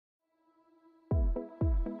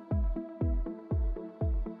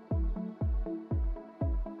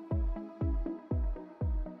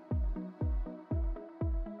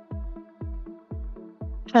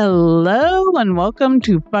Hello and welcome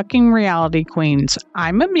to Fucking Reality Queens.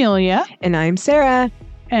 I'm Amelia. And I'm Sarah.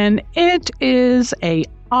 And it is a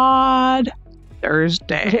odd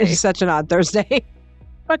Thursday. It's such an odd Thursday.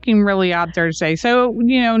 Fucking really odd Thursday. So,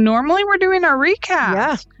 normally we're doing our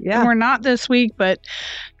recap. Yeah. And we're not this week, but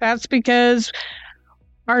that's because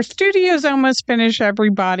our studio's almost finished,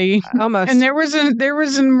 everybody. Almost. And there was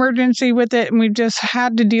an emergency with it, and we just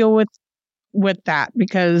had to deal with that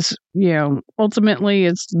because, ultimately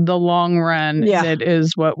it's the long run that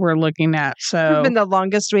is what we're looking at. So It's been the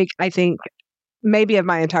longest week, I think, maybe of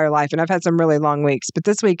my entire life. And I've had some really long weeks, but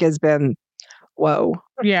this week has been, whoa.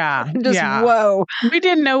 Yeah. Whoa. We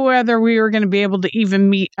didn't know whether we were going to be able to even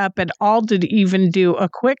meet up at all to even do a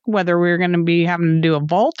quick, whether we were going to be having to do a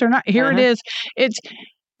vault or not. Here it is. It's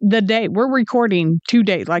the day we're recording 2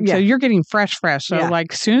 days. So you're getting fresh. So as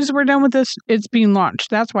soon as we're done with this, it's being launched.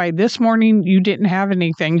 That's why this morning you didn't have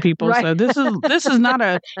anything, people. Right. So this is not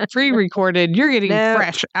a pre-recorded. You're getting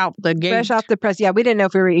fresh out the gate. Fresh off the press. Yeah. We didn't know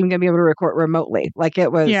if we were even going to be able to record remotely.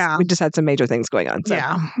 It was, we just had some major things going on. So.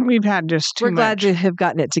 Yeah. We've had just too much. We're glad to have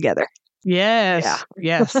gotten it together. Yes.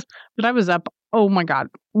 Yeah. Yes. But I was up, oh my God,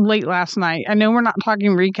 late last night. I know we're not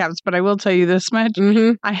talking recaps, but I will tell you this much.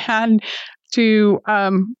 Mm-hmm. I had to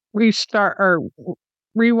restart or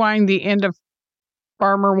rewind the end of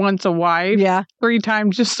Farmer Wants a Wife 3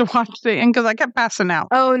 times just to watch the end because I kept passing out.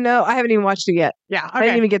 Oh no, I haven't even watched it yet. Yeah, okay. I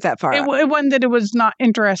didn't even get that far. It wasn't that it was not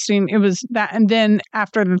interesting. It was that, and then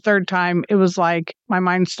after the 3rd time, it was like my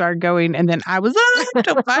mind started going, and then I was up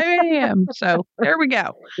till 5 a.m. So there we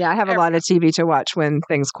go. Yeah, I have a lot of TV to watch when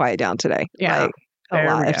things quiet down today. Yeah, a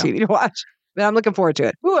lot of TV to watch. But I'm looking forward to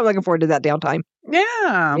it. Ooh, I'm looking forward to that downtime.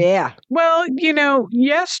 Yeah. Yeah. Well,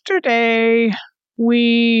 yesterday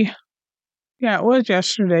it was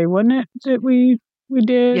yesterday, wasn't it? That we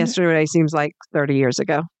did? Yesterday seems like 30 years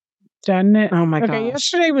ago. Doesn't it? Oh my God. Okay,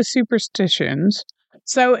 yesterday was superstitions.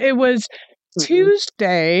 So it was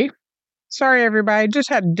Tuesday. Sorry, everybody. I just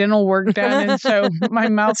had dental work done, and so my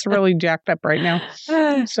mouth's really jacked up right now.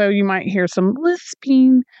 So you might hear some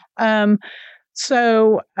lisping.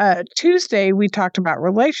 So Tuesday we talked about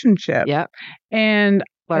relationship. Yep. And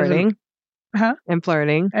flirting. And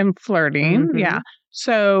flirting. And flirting. Mm-hmm. Yeah.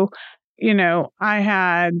 So, I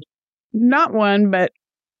had not one, but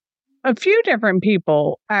a few different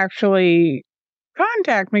people actually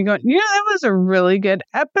contact me going, that was a really good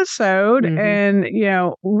episode. Mm-hmm. And,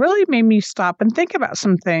 really made me stop and think about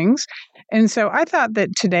some things. And so I thought that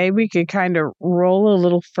today we could kind of roll a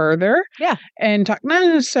little further. Yeah. And talk not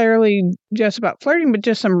necessarily just about flirting, but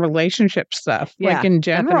just some relationship stuff. Yeah, like in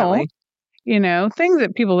general, definitely. Things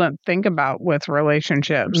that people don't think about with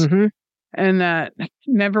relationships. Mm-hmm. And that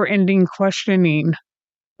never-ending questioning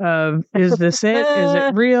of, is this it? Is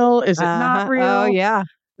it real? Is it not real? Oh, yeah.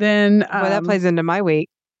 Then that plays into my week,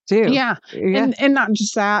 too. Yeah. And not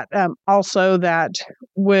just that, also that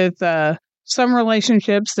with some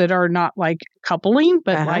relationships that are not like coupling,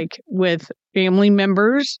 but like with family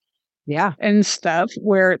members. Yeah. And stuff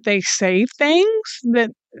where they say things that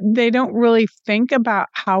they don't really think about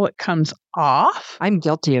how it comes off. I'm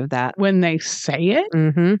guilty of that. When they say it.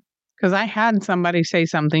 Mm-hmm. Because I had somebody say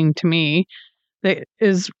something to me that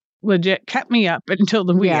is legit kept me up until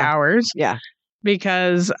the wee hours. Yeah.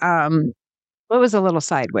 Because what was a little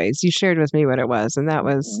sideways? You shared with me what it was, and that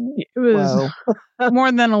was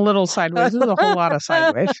more than a little sideways. It was a whole lot of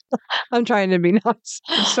sideways. I'm trying to be nice.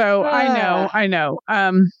 So I know.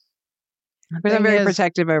 But I'm very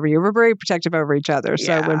protective over you. We're very protective over each other.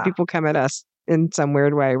 So when people come at us in some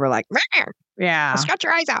weird way, we're like, yeah, shut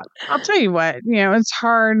your eyes out. I'll tell you what, it's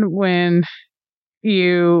hard when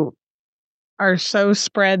you are so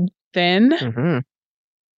spread thin. Mm-hmm.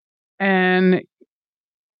 And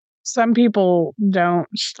some people don't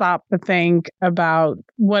stop to think about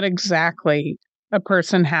what exactly a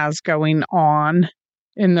person has going on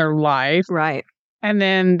in their life. Right. And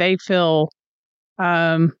then they feel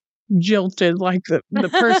jilted, like the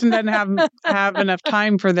person doesn't have enough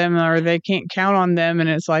time for them, or they can't count on them. And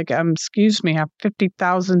it's like, excuse me, I have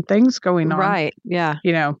 50,000 things going on. Right. Yeah.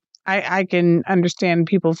 I can understand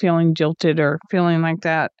people feeling jilted or feeling like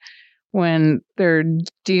that when they're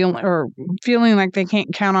dealing or feeling like they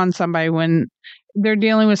can't count on somebody when they're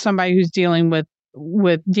dealing with somebody who's dealing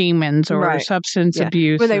with demons or substance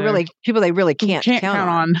abuse. When people they really can't count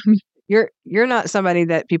on. You're not somebody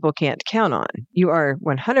that people can't count on. You are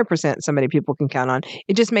 100% somebody people can count on.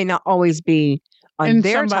 It just may not always be on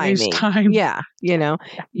their timing. Yeah.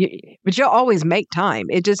 But you'll always make time.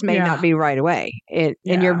 It just may not be right away. And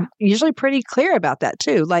you're usually pretty clear about that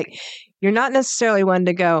too. Like, you're not necessarily one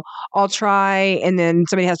to go, I'll try, and then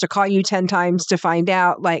somebody has to call you 10 times to find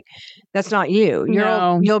out. Like, that's not you.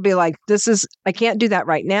 You'll be like, I can't do that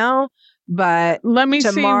right now, but let me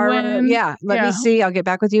tomorrow, see when. Let me see. I'll get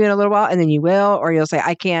back with you in a little while, and then you will, or you'll say,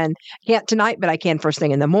 I can't tonight, but I can first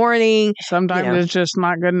thing in the morning. Sometimes it's just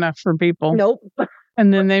not good enough for people. Nope.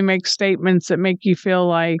 And then they make statements that make you feel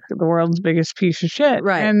like the world's biggest piece of shit.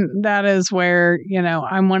 Right. And that is where,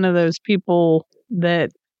 I'm one of those people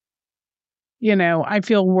that, I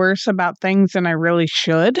feel worse about things than I really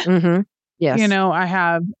should. Mm-hmm. Yes.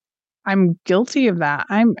 I'm guilty of that.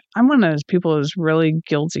 I'm one of those people who's really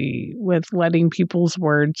guilty with letting people's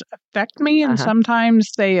words affect me. And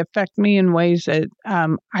sometimes they affect me in ways that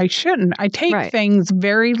I shouldn't. I take things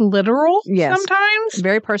very literal sometimes.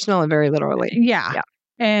 Very personal and very literally. Yeah.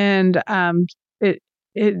 And it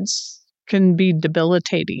can be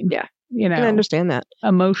debilitating. Yeah. I can understand that.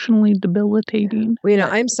 Emotionally debilitating. Well,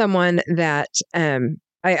 I'm someone that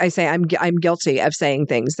I say I'm guilty of saying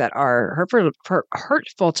things that are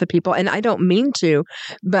hurtful to people, and I don't mean to,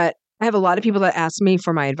 but I have a lot of people that ask me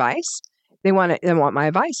for my advice. They want my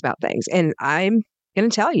advice about things, and I'm going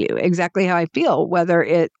to tell you exactly how I feel, whether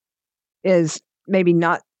it is maybe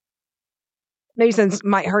might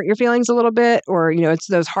hurt your feelings a little bit, or it's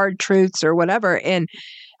those hard truths or whatever. And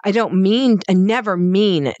I never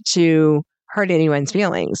mean to hurt anyone's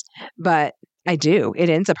feelings, but I do. It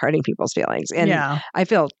ends up hurting people's feelings. And I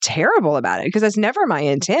feel terrible about it because that's never my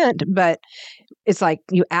intent. But it's like,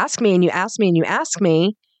 you ask me and you ask me and you ask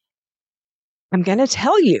me, I'm going to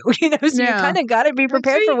tell you, so you kind of got to be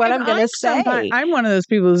prepared for what I'm going to say. I'm one of those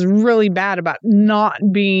people who's really bad about not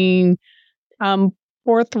being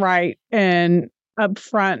forthright and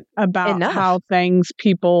upfront about how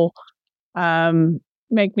people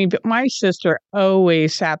make me. But my sister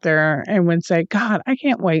always sat there and would say, God, I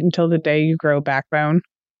can't wait until the day you grow a backbone.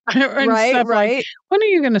 Right. Like, when are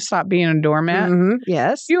you going to stop being a doormat? Mm-hmm.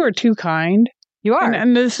 Yes. You are too kind. You are.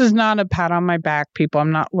 And this is not a pat on my back, people.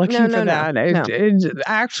 I'm not looking for that. It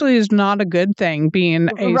actually is not a good thing being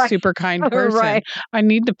a super kind person. Right. I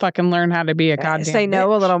need to fucking learn how to be a goddamn say no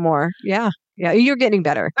bitch. A little more. Yeah. Yeah, you're getting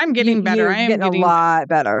better. I'm getting better. I am getting a lot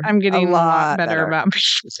better. I'm getting a lot better about.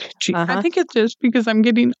 I think it's just because I'm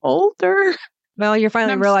getting older. Well, you're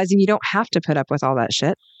finally realizing you don't have to put up with all that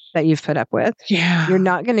shit that you've put up with. Yeah, you're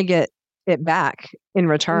not going to get it back in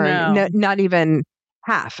return. No, not even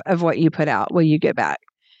half of what you put out will you get back,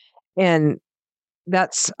 and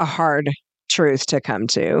that's a hard truth to come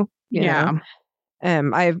to. You know?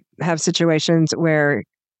 I have situations where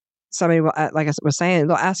somebody will, like I was saying,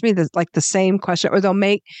 they'll ask me the same question, or they'll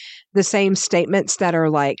make the same statements that are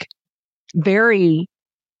like very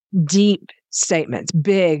deep statements,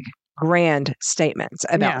 big, grand statements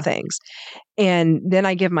about things. And then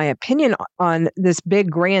I give my opinion on this big,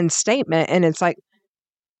 grand statement. And it's like,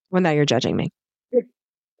 well, now you're judging me.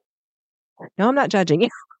 No, I'm not judging you.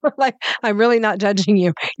 Like, I'm really not judging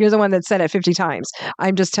you. You're the one that said it 50 times.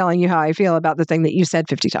 I'm just telling you how I feel about the thing that you said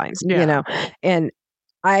 50 times, and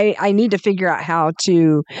I need to figure out how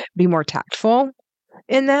to be more tactful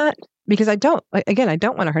in that, because I don't want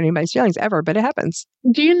to hurt anybody's feelings ever, but it happens.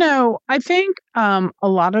 Do I think a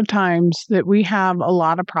lot of times that we have a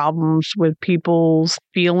lot of problems with people's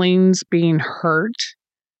feelings being hurt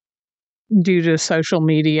due to social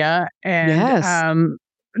media and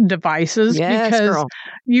devices, because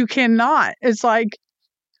you cannot. It's like,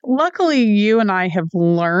 luckily you and I have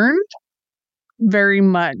learned very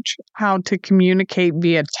much how to communicate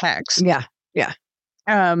via text. Yeah.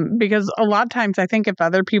 Because a lot of times I think if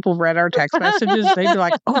other people read our text messages, they'd be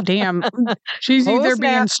like, oh, damn, she's either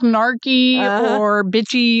being snarky or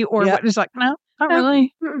bitchy or what. It's like, no, not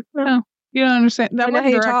really. No, you don't understand. That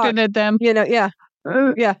wasn't directed at them.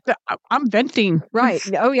 I'm venting. Right.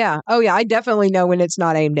 Oh, yeah. I definitely know when it's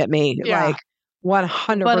not aimed at me. Yeah. Like,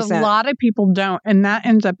 100%. But a lot of people don't, and that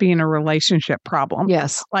ends up being a relationship problem.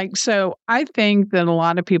 Yes. Like, so I think that a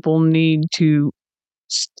lot of people need to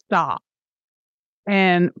stop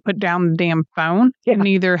and put down the damn phone and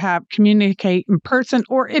either communicate in person,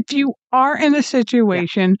 or if you are in a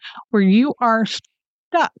situation where you are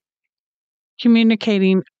stuck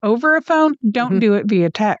communicating over a phone, don't do it via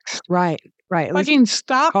text. Right. Fucking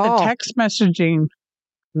stop the text messaging.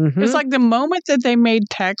 Mm-hmm. It's like the moment that they made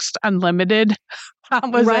text unlimited,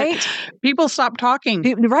 Right? People stopped talking.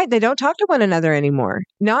 Right. They don't talk to one another anymore.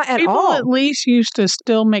 Not at all. People at least used to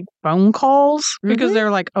still make phone calls because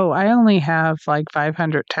they're like, oh, I only have like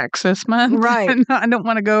 500 texts this month. Right. And I don't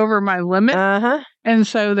want to go over my limit. And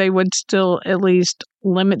so they would still at least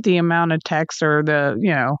limit the amount of text or the,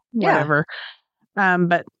 whatever.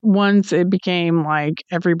 But once it became like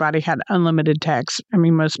everybody had unlimited text, I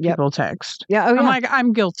mean, most people text. Yeah. I'm like,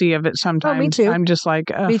 I'm guilty of it sometimes. Oh, me too. I'm just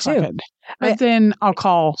like, me too. Fuck it. But then I'll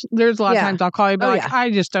call. There's a lot of times I'll call you, but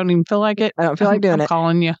I just don't even feel like it. I don't feel like doing it. I'm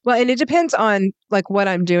calling you. Well, and it depends on like what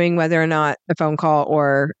I'm doing, whether or not a phone call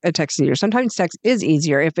or a text is easier. Sometimes text is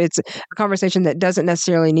easier. If it's a conversation that doesn't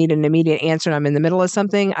necessarily need an immediate answer and I'm in the middle of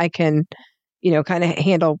something, I can, kind of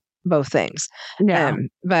handle both things. Yeah.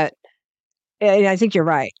 But I think you're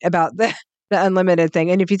right about the unlimited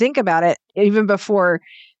thing. And if you think about it, even before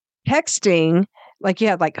texting, like you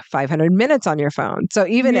had like 500 minutes on your phone. So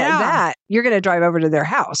even at that, you're going to drive over to their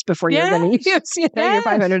house before you're going to use your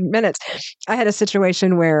 500 minutes. I had a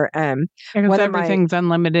situation where everything's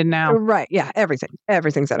unlimited now. Right. Yeah.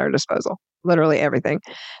 Everything's at our disposal. Literally everything.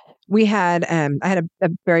 We had I had a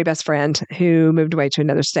very best friend who moved away to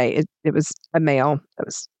another state. It was a male that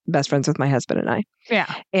was best friends with my husband and I.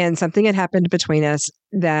 Yeah. And something had happened between us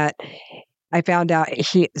that I found out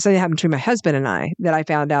something happened between my husband and I that I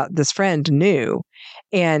found out this friend knew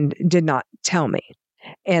and did not tell me.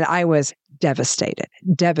 And I was devastated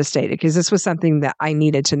because this was something that I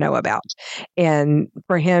needed to know about. And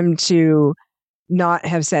for him to not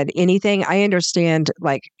have said anything, I understand,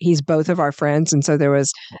 like, he's both of our friends. And so there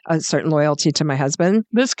was a certain loyalty to my husband.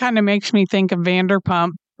 This kind of makes me think of Vanderpump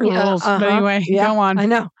Rules. But anyway, go on. I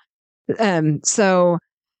know. So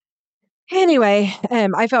anyway,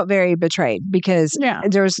 I felt very betrayed because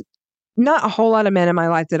there's not a whole lot of men in my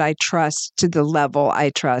life that I trust to the level I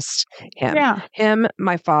trust him. Yeah. Him,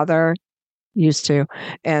 my father used to,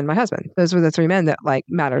 and my husband. Those were the three men that like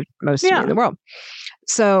mattered most to me in the world.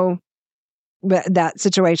 So but that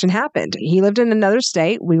situation happened. He lived in another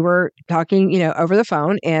state. We were talking, over the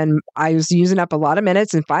phone, and I was using up a lot of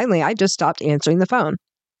minutes. And finally, I just stopped answering the phone.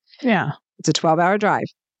 Yeah. It's a 12-hour drive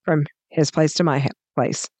from his place to my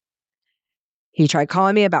place. He tried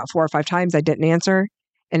calling me about 4 or 5 times. I didn't answer.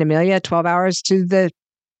 And Amelia, 12 hours to the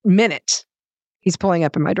minute, he's pulling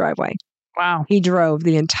up in my driveway. Wow. He drove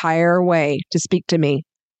the entire way to speak to me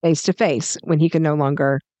face to face when he could no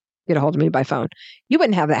longer get a hold of me by phone. You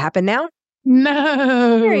wouldn't have that happen now.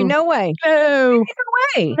 No. There ain't no way. No.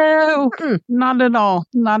 way. No. Not at all.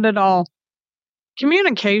 Not at all.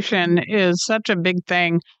 Communication is such a big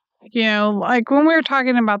thing. Like when we were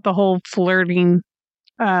talking about the whole flirting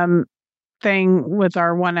thing with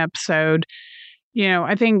our one episode,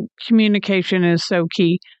 I think communication is so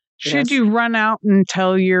key. Should you run out and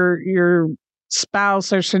tell your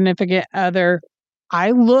spouse or significant other,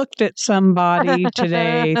 I looked at somebody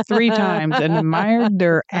today 3 times and admired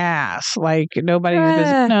their ass. Like nobody's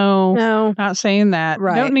no, not saying that.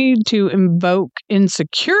 Right. Don't need to invoke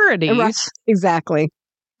insecurities. Right. Exactly.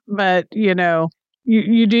 But,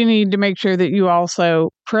 you do need to make sure that you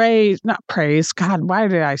also not praise. God, why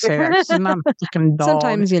did I say that? It's not a fucking dog.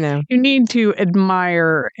 Sometimes, you need to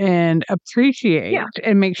admire and appreciate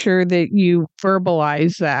and make sure that you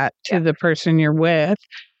verbalize that to the person you're with.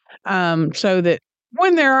 So that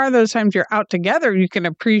when there are those times you're out together, you can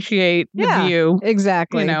appreciate the view.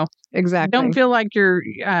 Exactly. Exactly. Don't feel like you're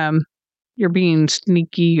being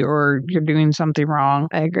sneaky or you're doing something wrong.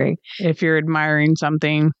 I agree. If you're admiring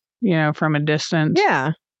something, from a distance.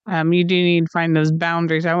 Yeah. You do need to find those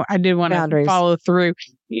boundaries. I did want to follow through.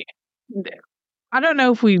 I don't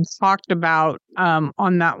know if we've talked about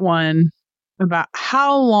on that one about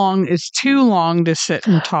how long is too long to sit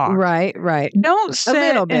and talk. Right. Don't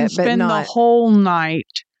sit and spend the whole night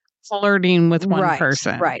flirting with one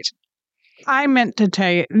person. Right. I meant to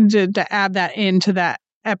tell you to add that into that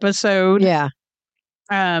episode. Yeah.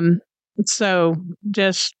 So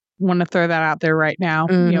just want to throw that out there right now.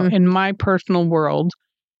 In my personal world,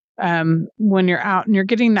 when you're out and you're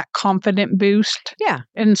getting that confident boost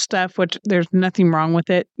and stuff, which there's nothing wrong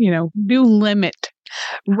with it, do limit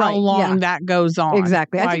how long that goes on.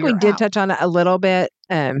 Exactly. I think we did touch on it a little bit,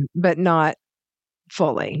 but not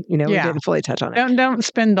fully. We didn't fully touch on it. Don't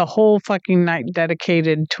spend the whole fucking night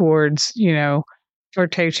dedicated towards,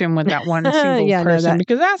 flirtation with that one single person,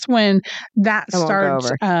 because that's when that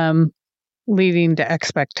starts leading to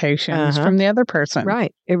expectations from the other person.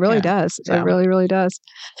 Right. It really does. So. It really, really does.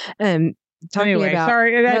 Anyway,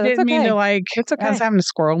 sorry, I didn't mean to it's okay. I was having a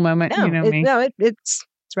squirrel moment. It's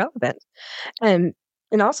relevant. And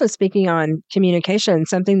also speaking on communication,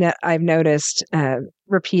 something that I've noticed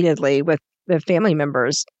repeatedly with the family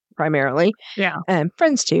members primarily. Yeah.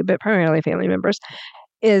 Friends too, but primarily family members,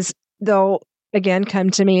 is they'll, again, come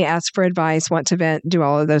to me, ask for advice, want to vent, do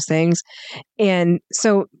all of those things. And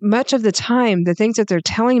so much of the time, the things that they're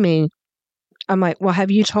telling me, I'm like, well,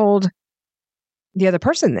 have you told the other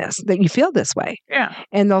person that you feel this way? Yeah.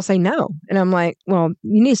 And they'll say no. And I'm like, well,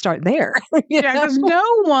 you need to start there. Yeah, because no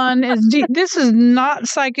one is, this is not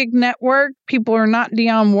Psychic Network. People are not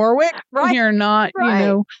Dionne Warwick. Right. You're not,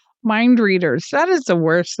 mind readers. That is the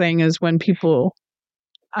worst thing, is when people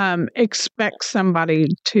expect somebody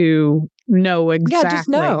to know exactly. Yeah, just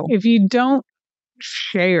know. If you don't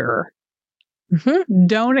share,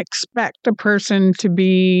 don't expect a person to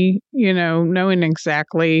be, knowing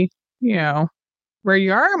exactly, where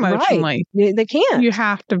you are emotionally. Right. They can't. You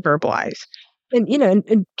have to verbalize. And,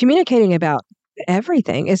 and communicating about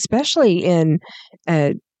everything, especially in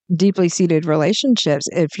deeply seated relationships,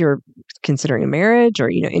 if you're considering a marriage or,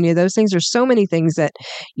 any of those things, there's so many things that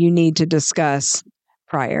you need to discuss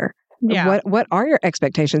prior. Yeah. What are your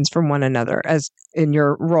expectations from one another as in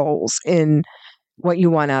your roles, in what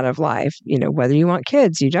you want out of life? Whether you want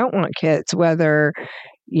kids, you don't want kids, whether,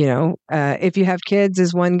 if you have kids,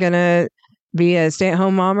 is one going to be a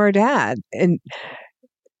stay-at-home mom or dad? And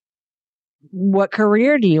what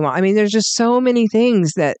career do you want? I mean, there's just so many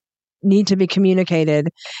things that need to be communicated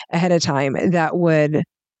ahead of time that would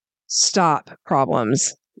stop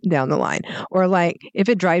problems down the line. Or like, if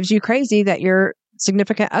it drives you crazy that your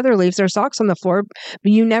significant other leaves their socks on the floor,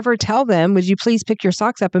 but you never tell them, would you please pick your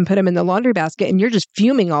socks up and put them in the laundry basket, and you're just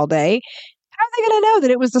fuming all day, how are they going to know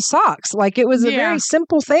that it was the socks? Like, it was a very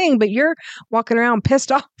simple thing, but you're walking around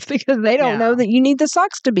pissed off because they don't know that you need the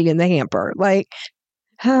socks to be in the hamper. Like,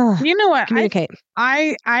 you know what? Communicate.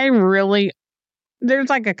 I really, there's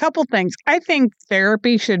like a couple things. I think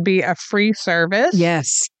therapy should be a free service.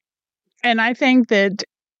 Yes. And I think that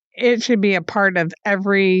it should be a part of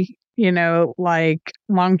every, like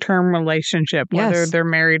long-term relationship, whether they're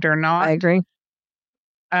married or not. I agree.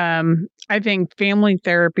 I think family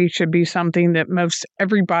therapy should be something that most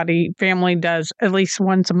family does at least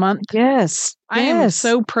once a month. Yes. I am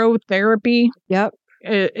so pro therapy. Yep.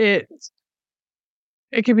 It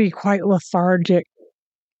can be quite lethargic.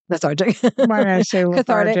 Lethargic. Why did I say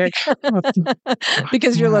lethargic?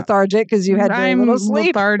 Because you're lethargic because you had very little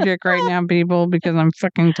sleep. I'm lethargic right now, people, because I'm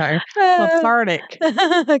fucking tired. Lethargic.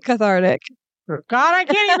 Cathartic. God, I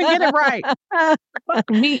can't even get it right. Fuck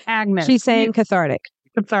me, Agnes. She's saying cathartic.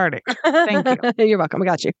 Cathartic. Thank you. You're welcome. I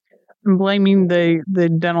got you. I'm blaming the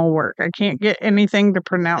dental work. I can't get anything to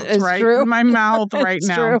pronounce in my mouth right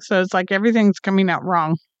now. True. So it's like everything's coming out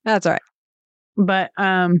wrong. That's all right. But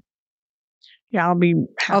I'll be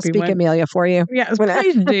happy. I'll speak Amelia for you. Yeah,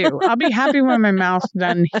 please do. I'll be happy when my mouth's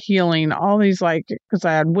done healing. All these, because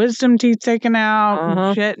I had wisdom teeth taken out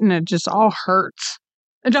and shit, and it just all hurts.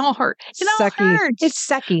 It all hurts. It all hurts. It's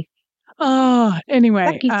sucky. Oh,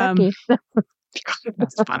 anyway. Sucky.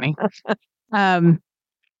 That's funny. Now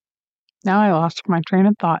I lost my train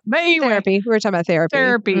of thought. But anyway, therapy. We were talking about therapy.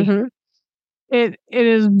 Therapy. It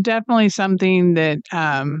is definitely something that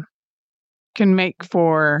can make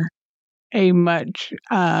for a much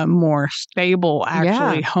more stable,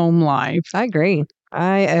 home life. I agree.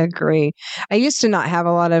 I used to not have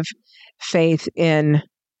a lot of faith in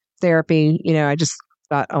therapy. I just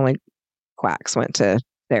thought only quacks went to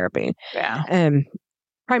therapy. Yeah.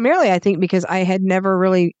 Primarily, I think because I had never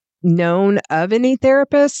really known of any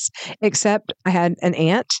therapists, except I had an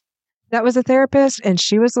aunt that was a therapist, and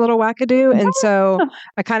she was a little wackadoo. And so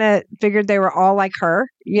I kind of figured they were all like her,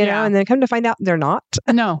 and then come to find out they're not.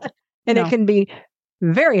 No. And it can be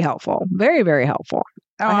very helpful, very, very helpful.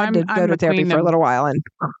 I had to go to therapy for a little while, and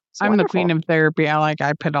I'm the queen of therapy. I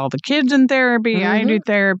put all the kids in therapy. I do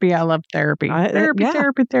therapy. I love therapy.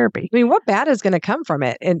 Therapy. I mean, what bad is going to come from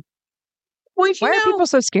it? And why are people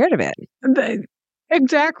so scared of it?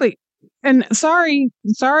 Exactly. And sorry,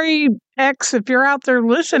 X, if you're out there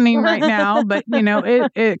listening right now, but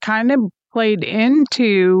it kind of played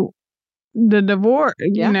into the divorce,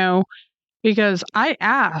 because I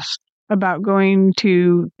asked about going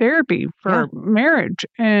to therapy for marriage,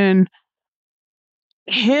 and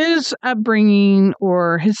his upbringing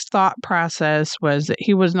or his thought process was that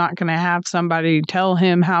he was not going to have somebody tell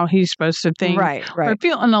him how he's supposed to think right or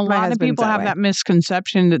feel. And a lot of people have that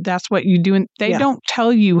misconception that that's what you do, and they don't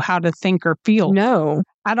tell you how to think or feel. No,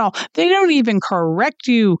 at all. They don't even correct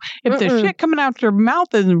you if the shit coming out your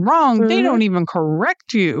mouth is wrong. They don't even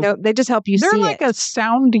correct you. No, they just help you. They're like a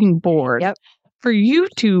sounding board. Yep. For you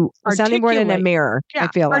to articulate. Sounding board in a mirror, I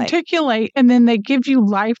feel like. Articulate, and then they give you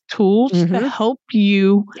life tools to help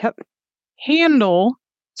you handle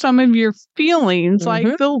some of your feelings. Mm-hmm.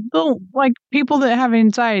 Like they'll like people that have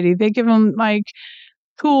anxiety, they give them like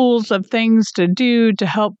tools of things to do to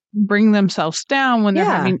help bring themselves down when they're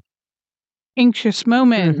having anxious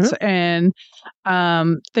moments and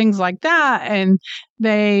things like that. And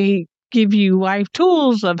they give you life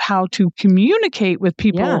tools of how to communicate with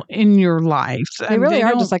people in your life. They really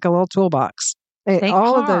are just like a little toolbox.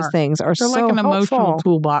 All of those things are so like an emotional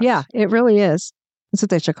toolbox. Yeah, it really is. That's what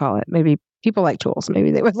they should call it. Maybe people like tools.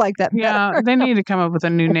 Maybe they would like that better. Yeah, they need to come up with a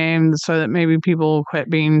new name so that maybe people will quit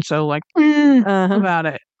being so like about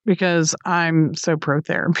it, because I'm so pro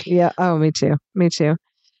therapy. Yeah. Oh, me too. Me too.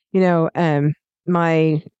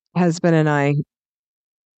 My husband and I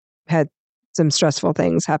had some stressful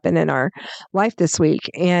things happen in our life this week.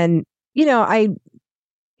 And,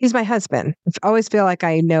 he's my husband. I always feel like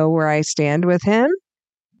I know where I stand with him.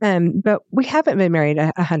 But we haven't been married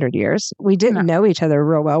 100 years. We didn't know each other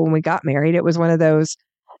real well when we got married. It was one of those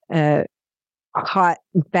hot,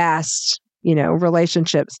 fast,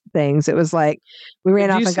 relationships things. It was like we ran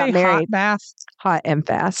off and got married. Hot and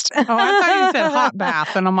fast. Oh, I thought you said hot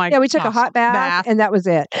bath, and I'm like, yeah, we took a hot bath, and that was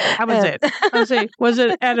it. That was it. I was saying, was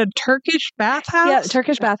it at a Turkish bathhouse? Yeah,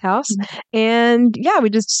 Turkish bathhouse, and we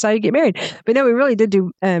just decided to get married. But no, we really did do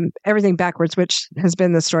everything backwards, which has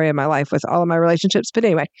been the story of my life with all of my relationships. But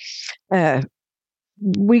anyway,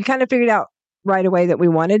 we kind of figured out right away that we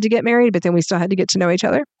wanted to get married, but then we still had to get to know each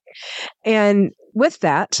other. And with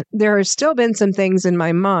that, there have still been some things in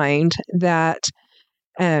my mind that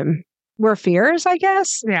were fears, I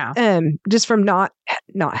guess. Yeah. Just from not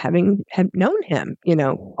having known him,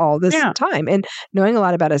 all this time and knowing a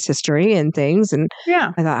lot about his history and things. And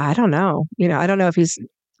I thought, I don't know. I don't know if I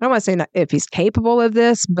don't want to say if he's capable of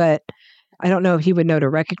this, but I don't know if he would know to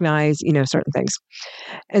recognize, certain things.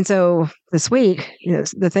 And so this week,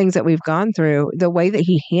 the things that we've gone through, the way that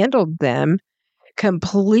he handled them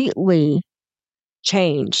completely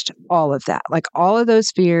changed all of that. Like all of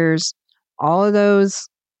those fears, all of those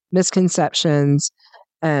misconceptions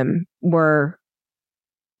were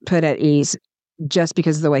put at ease just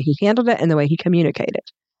because of the way he handled it and the way he communicated.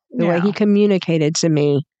 The way he communicated to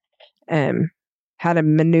me how to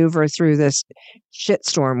maneuver through this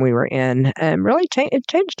shitstorm we were in really it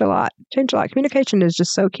changed a lot. Communication is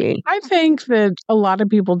just so key. I think that a lot of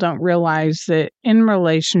people don't realize that in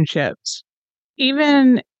relationships,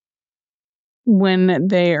 even when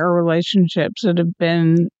they are relationships that have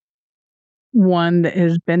been one that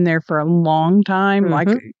has been there for a long time, like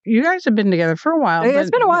you guys have been together for a while.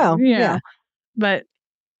 It's been a while. Yeah. But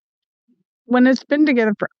when it's been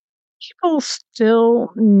together for, people still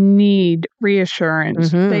need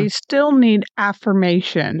reassurance. They still need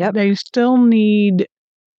affirmation. Yep. They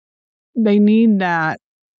need that,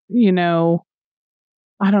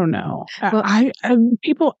 I don't know. Well,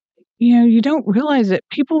 people, you don't realize it.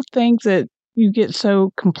 People think that you get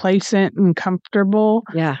so complacent and comfortable.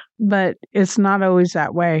 Yeah. But it's not always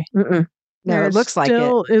that way. No, it looks like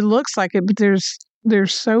it. It looks like it, but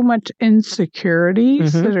there's so much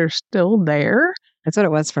insecurities that are still there. That's what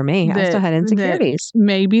it was for me. I still had insecurities.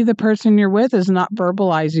 Maybe the person you're with is not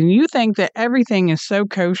verbalizing. You think that everything is so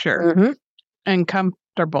kosher and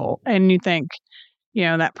comfortable. And you think,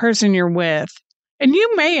 that person you're with, and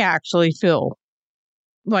you may actually feel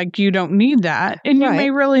like you don't need that. And you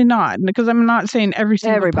may really not, because I'm not saying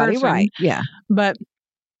everybody, person. Right. Yeah. But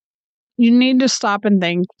you need to stop and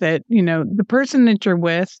think that, the person that you're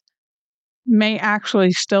with may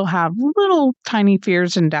actually still have little tiny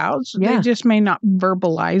fears and doubts. Yeah. They just may not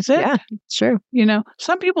verbalize it. Yeah, it's true.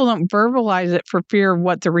 Some people don't verbalize it for fear of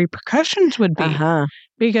what the repercussions would be.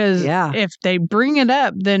 Because if they bring it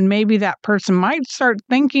up, then maybe that person might start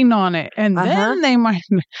thinking on it, and then they might.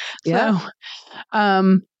 Yeah. So,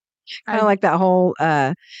 kind of like that whole,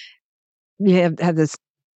 you have this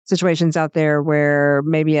situations out there where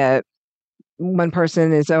maybe one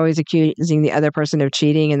person is always accusing the other person of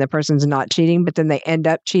cheating and the person's not cheating, but then they end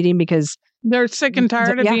up cheating because they're sick and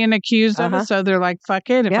tired of being accused of it. So they're like, fuck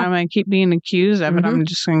it. If I'm going to keep being accused of it, I'm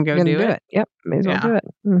just going to go do it. Yep. May as well do it.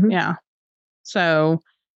 Yeah. So,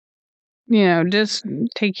 just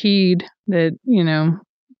take heed that,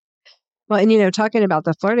 Well, and, talking about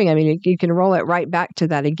the flirting, I mean, you can roll it right back to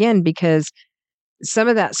that again, because some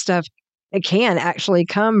of that stuff, it can actually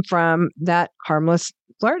come from that harmless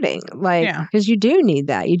flirting, because you do need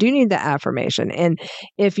that. You do need the affirmation. And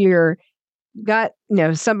if you're got,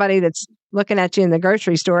 somebody that's looking at you in the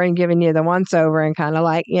grocery store and giving you the once over and kind of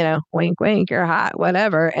like, wink, wink, you're hot,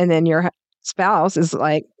 whatever. And then your spouse is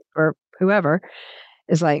like, or whoever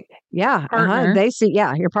is like, they see,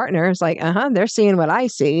 your partner is like, they're seeing what I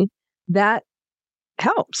see. That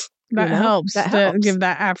helps. That helps to give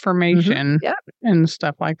that affirmation and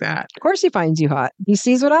stuff like that. Of course he finds you hot. He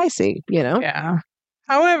sees what I see, Yeah.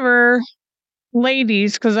 However,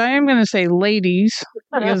 ladies, because I am going to say ladies,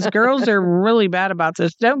 because girls are really bad about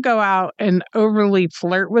this. Don't go out and overly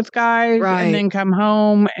flirt with guys and then come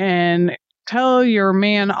home and tell your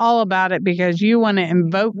man all about it because you want to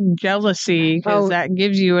invoke jealousy because that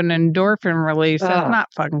gives you an endorphin release. That's not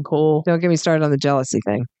fucking cool. Don't get me started on the jealousy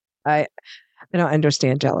thing. I don't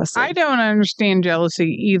understand jealousy. I don't understand jealousy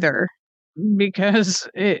either because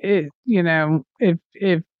if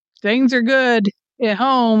things are good at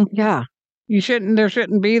home, there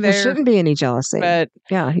shouldn't be there shouldn't be any jealousy. But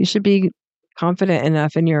you should be confident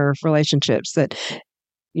enough in your relationships that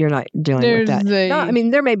you're not dealing with that.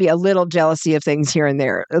 There may be a little jealousy of things here and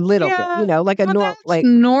there, a little bit, like a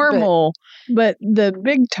normal. But the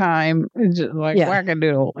big time is just like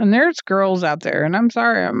wackadoodle. And there's girls out there, and I'm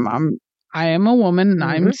sorry, I am a woman, and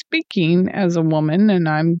I'm speaking as a woman, and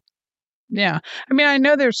I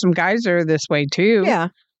know there's some guys that are this way too. Yeah.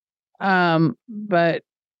 But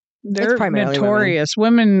they're notorious.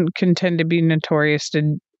 Women can tend to be notorious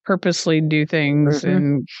to purposely do things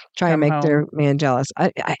and try and make their man jealous.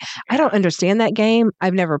 I don't understand that game.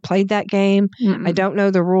 I've never played that game. I don't know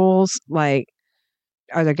the rules. Like,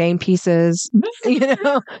 are there game pieces?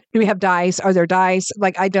 Do we have dice? Are there dice?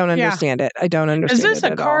 Like, I don't understand it. I don't understand it. Is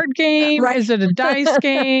this a card game? Right. Is it a dice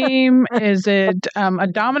game? Is it a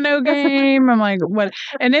domino game? I'm like, what?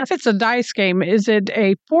 And if it's a dice game, is it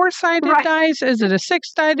a 4-sided dice? Is it a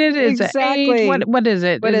 6-sided? Is it 8? What is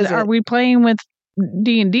it? Are we playing with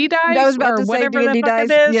D&D dice? I was about to say D&D dice.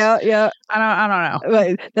 Yeah. I don't know.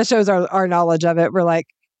 But that shows our knowledge of it. We're like,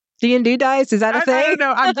 D&D dice? Is that a thing? I don't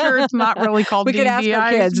know. I'm sure it's not really called D&D dice. We could ask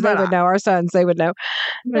our kids. They would know. Our sons, they would know.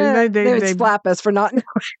 They would slap us for not knowing.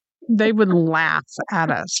 They would laugh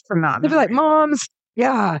at us for not knowing. They'd be like, moms,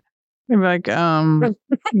 yeah. They'd be like,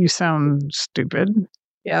 you sound stupid.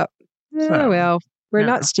 Yep. Well, we're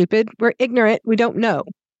not stupid. We're ignorant. We don't know.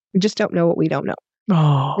 We just don't know what we don't know.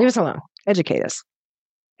 Oh. Leave us alone. Educate us.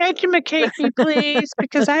 Educate me, please,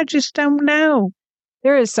 because I just don't know.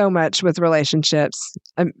 There is so much with relationships.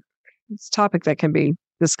 It's a topic that can be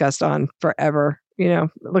discussed on forever.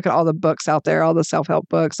 Look at all the books out there, all the self-help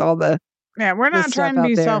books, all the we're not trying to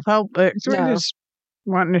be self-help books. We're just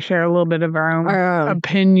wanting to share a little bit of our own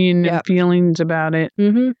opinion and feelings about it.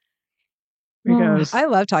 Mm-hmm. Because I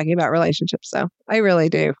love talking about relationships, though. I really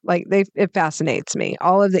do. Like, it fascinates me.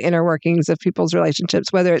 All of the inner workings of people's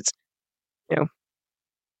relationships, whether it's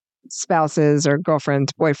spouses or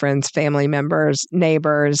girlfriends, boyfriends, family members,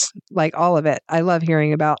 neighbors, like all of it. I love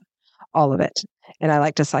hearing about all of it. And I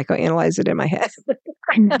like to psychoanalyze it in my head.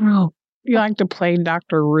 I know. You like to play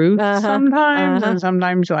Dr. Ruth sometimes, and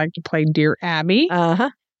sometimes you like to play Dear Abby.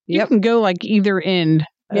 You can go like either end.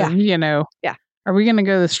 Are we going to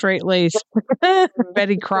go the straight-laced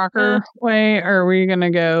Betty Crocker way, or are we going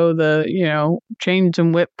to go the, chains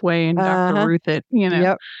and whip way and Dr. Ruth it,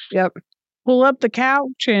 Yep. Pull up the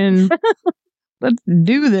couch and let's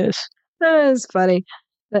do this. That is funny.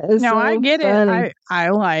 That is I get funny. it. I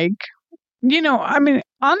like,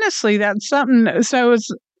 honestly, that's something. So it's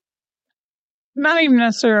not even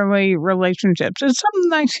necessarily relationships. It's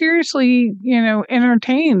something I seriously,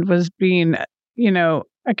 entertained was being,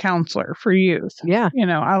 a counselor for youth. Yeah.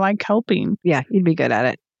 I like helping. Yeah. You'd be good at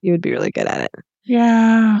it. You would be really good at it.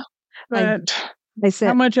 Yeah. But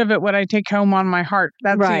how much of it would I take home on my heart?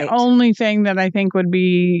 That's the only thing that I think would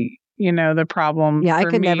be, the problem. Yeah, I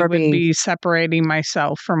could never be separating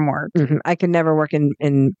myself from work. Mm-hmm. I could never work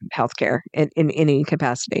in healthcare in any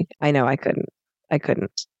capacity. I know I couldn't.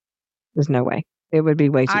 There's no way. It would be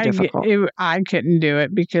way too difficult. I couldn't do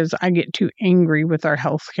it because I get too angry with our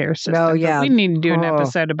healthcare system. Oh, yeah. But we need to do an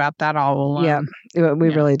episode about that all alone. Yeah, we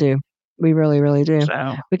really do. We really, really do.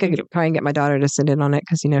 So, we could try and get my daughter to send in on it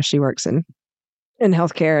because, she works in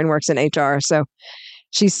healthcare and works in HR. So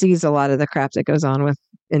she sees a lot of the crap that goes on with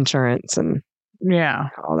insurance and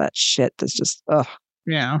all that shit that's just,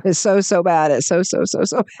 it's so bad. It's so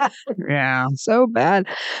bad. Yeah. So bad.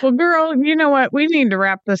 Well, girl, you know what? We need to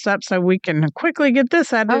wrap this up so we can quickly get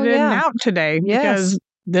this edited out today because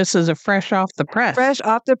this is a fresh off the press. Fresh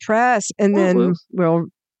off the press. And then we'll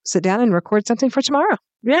sit down and record something for tomorrow.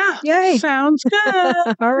 Yeah. Yay. Sounds good.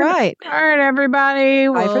 All right. All right, everybody.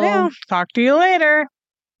 Bye for now. Talk to you later.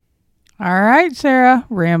 All right, Sarah.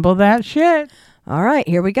 Ramble that shit. All right,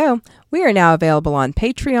 here we go. We are now available on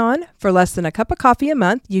Patreon. For less than a cup of coffee a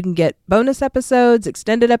month, you can get bonus episodes,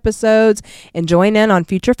 extended episodes, and join in on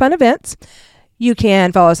future fun events. You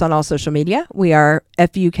can follow us on all social media. We are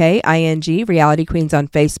FUKING Reality Queens on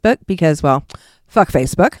Facebook because, well, fuck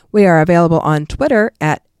Facebook. We are available on Twitter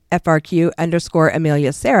at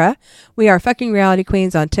FRQ_Amelia Sarah. We are Fucking Reality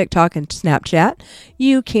Queens on TikTok and Snapchat.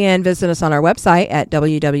 You can visit us on our website at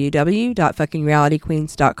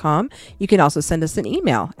www.fuckingrealityqueens.com. You can also send us an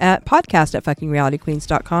email at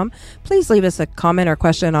podcast@fuckingrealityqueens.com. Please leave us a comment or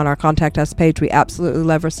question on our Contact Us page. We absolutely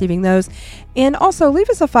love receiving those. And also leave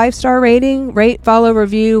us a 5-star rating, rate, follow,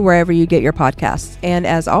 review, wherever you get your podcasts. And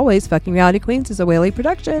as always, Fucking Reality Queens is a Whaley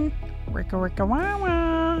production. Wicka wicka wah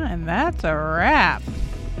wah. And that's a wrap.